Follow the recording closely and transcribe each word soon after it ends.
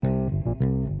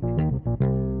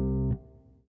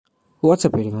What's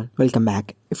up everyone? Welcome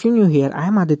back. If you're new here, I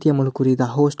am Aditya Mulukuri, the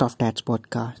host of Tats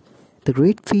Podcast, the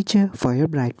great feature for your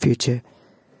bright future.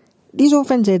 It is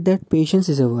often said that patience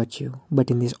is a virtue,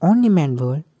 but in this on-demand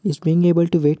world, is being able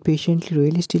to wait patiently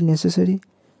really still necessary?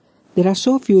 There are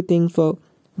so few things for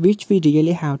which we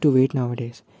really have to wait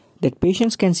nowadays, that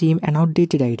patience can seem an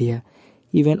outdated idea.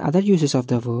 Even other uses of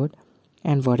the word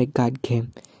and what a card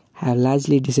game have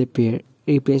largely disappeared,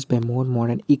 replaced by more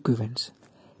modern equivalents.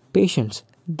 Patience,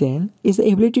 then, is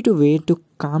the ability to wait to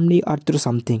calmly or through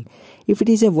something. If it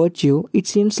is a virtue, it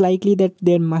seems likely that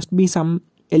there must be some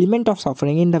element of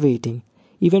suffering in the waiting,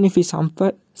 even if we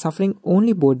suffering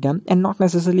only boredom and not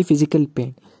necessarily physical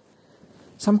pain.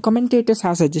 Some commentators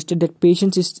have suggested that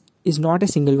patience is not a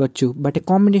single virtue, but a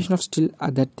combination of still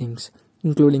other things,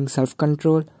 including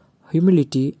self-control,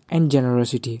 humility, and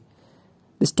generosity.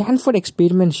 The Stanford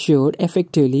experiment showed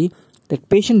effectively that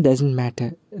patience does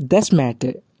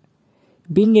matter.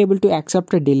 Being able to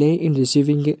accept a delay in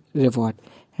receiving a reward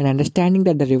and understanding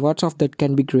that the rewards of that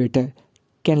can be greater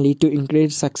can lead to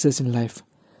increased success in life.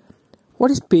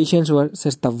 What is patience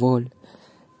versus the world?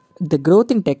 The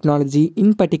growth in technology,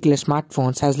 in particular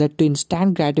smartphones, has led to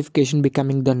instant gratification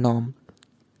becoming the norm.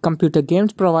 Computer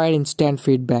games provide instant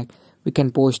feedback. We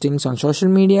can post things on social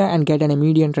media and get an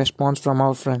immediate response from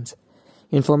our friends.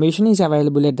 Information is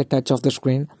available at the touch of the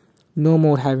screen. No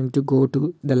more having to go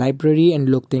to the library and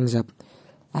look things up.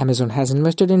 Amazon has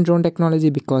invested in drone technology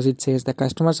because it says the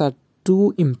customers are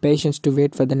too impatient to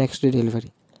wait for the next day delivery.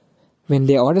 When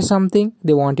they order something,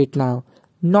 they want it now,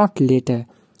 not later.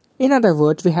 In other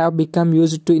words, we have become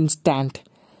used to instant,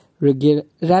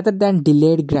 rather than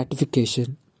delayed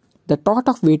gratification. The thought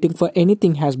of waiting for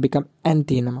anything has become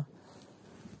anathema.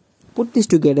 Put this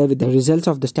together with the results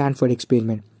of the Stanford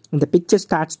experiment, and the picture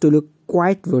starts to look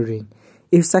quite worrying.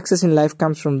 If success in life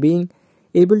comes from being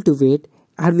able to wait,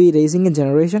 are we raising a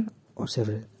generation or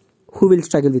several who will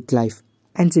struggle with life?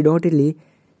 Incidentally,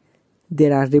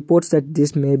 there are reports that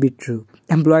this may be true.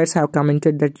 Employers have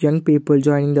commented that young people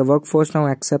joining the workforce now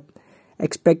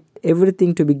expect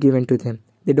everything to be given to them.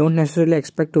 They don't necessarily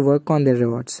expect to work on their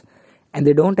rewards, and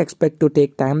they don't expect to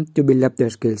take time to build up their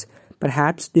skills.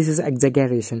 Perhaps this is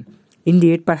exaggeration.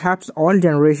 Indeed, perhaps all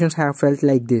generations have felt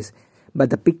like this, but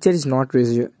the picture is not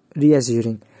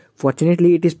reassuring.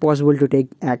 Fortunately, it is possible to take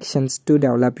actions to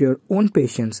develop your own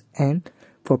patience and,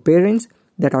 for parents,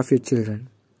 that of your children.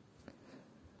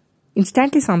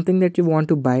 Instantly something that you want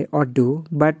to buy or do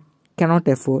but cannot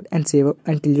afford and save up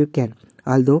until you can.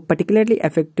 Although particularly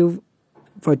effective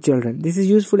for children, this is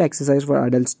useful exercise for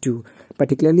adults too,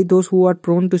 particularly those who are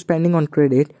prone to spending on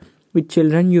credit. With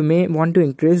children, you may want to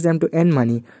encourage them to earn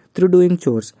money through doing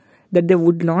chores that they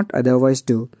would not otherwise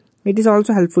do. It is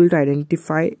also helpful to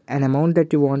identify an amount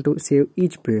that you want to save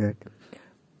each period.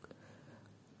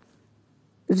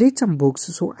 Read some books.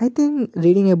 So I think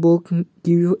reading a book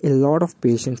give you a lot of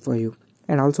patience for you.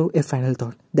 And also a final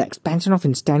thought. The expansion of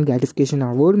instant gratification in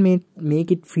our world may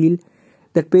make it feel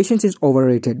that patience is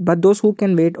overrated. But those who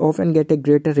can wait often get a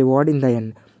greater reward in the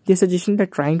end. The suggestion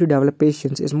that trying to develop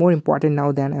patience is more important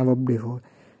now than ever before.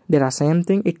 There are some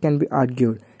things it can be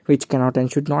argued, which cannot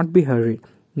and should not be hurried.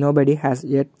 Nobody has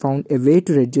yet found a way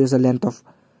to reduce the length of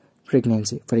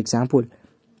pregnancy. For example,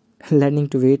 learning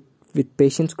to wait with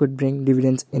patience could bring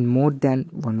dividends in more than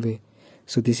one way.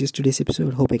 So this is today's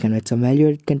episode. Hope I can add some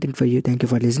valuable content for you. Thank you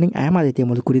for listening. I am Aditya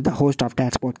Mulukuri, the host of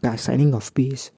Tats Podcast, signing off. Peace.